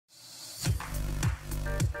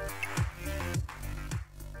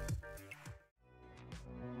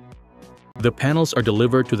The panels are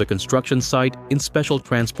delivered to the construction site in special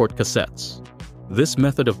transport cassettes. This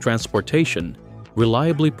method of transportation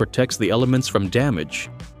reliably protects the elements from damage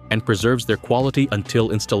and preserves their quality until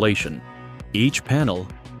installation. Each panel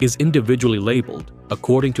is individually labeled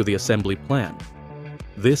according to the assembly plan.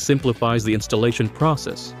 This simplifies the installation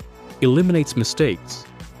process, eliminates mistakes,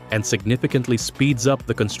 and significantly speeds up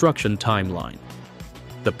the construction timeline.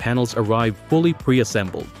 The panels arrive fully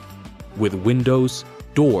pre-assembled, with windows,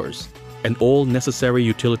 doors, and all necessary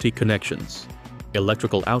utility connections,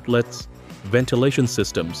 electrical outlets, ventilation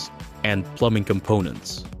systems, and plumbing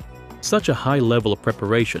components. Such a high level of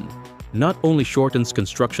preparation not only shortens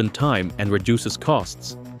construction time and reduces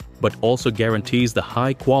costs, but also guarantees the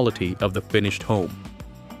high quality of the finished home.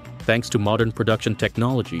 Thanks to modern production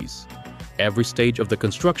technologies, every stage of the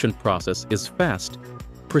construction process is fast,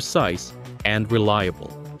 precise, and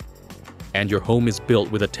reliable. And your home is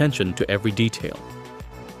built with attention to every detail.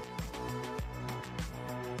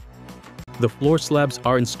 The floor slabs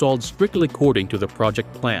are installed strictly according to the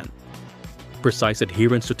project plan. Precise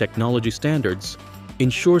adherence to technology standards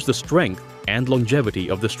ensures the strength and longevity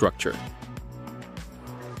of the structure.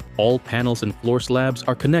 All panels and floor slabs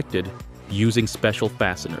are connected using special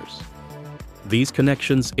fasteners. These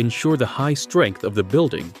connections ensure the high strength of the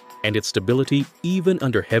building and its stability even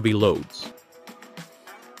under heavy loads.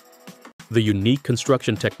 The unique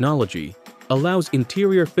construction technology allows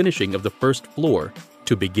interior finishing of the first floor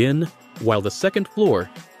to begin while the second floor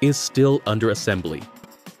is still under assembly.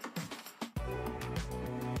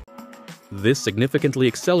 This significantly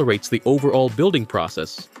accelerates the overall building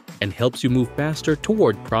process and helps you move faster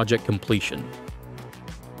toward project completion.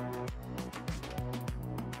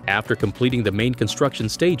 After completing the main construction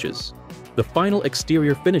stages, the final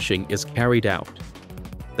exterior finishing is carried out.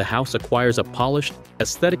 The house acquires a polished,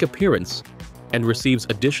 aesthetic appearance and receives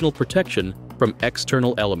additional protection from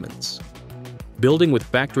external elements. Building with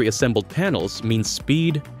factory-assembled panels means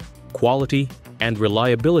speed, quality, and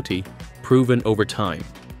reliability proven over time.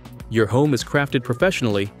 Your home is crafted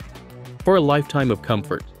professionally for a lifetime of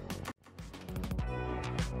comfort.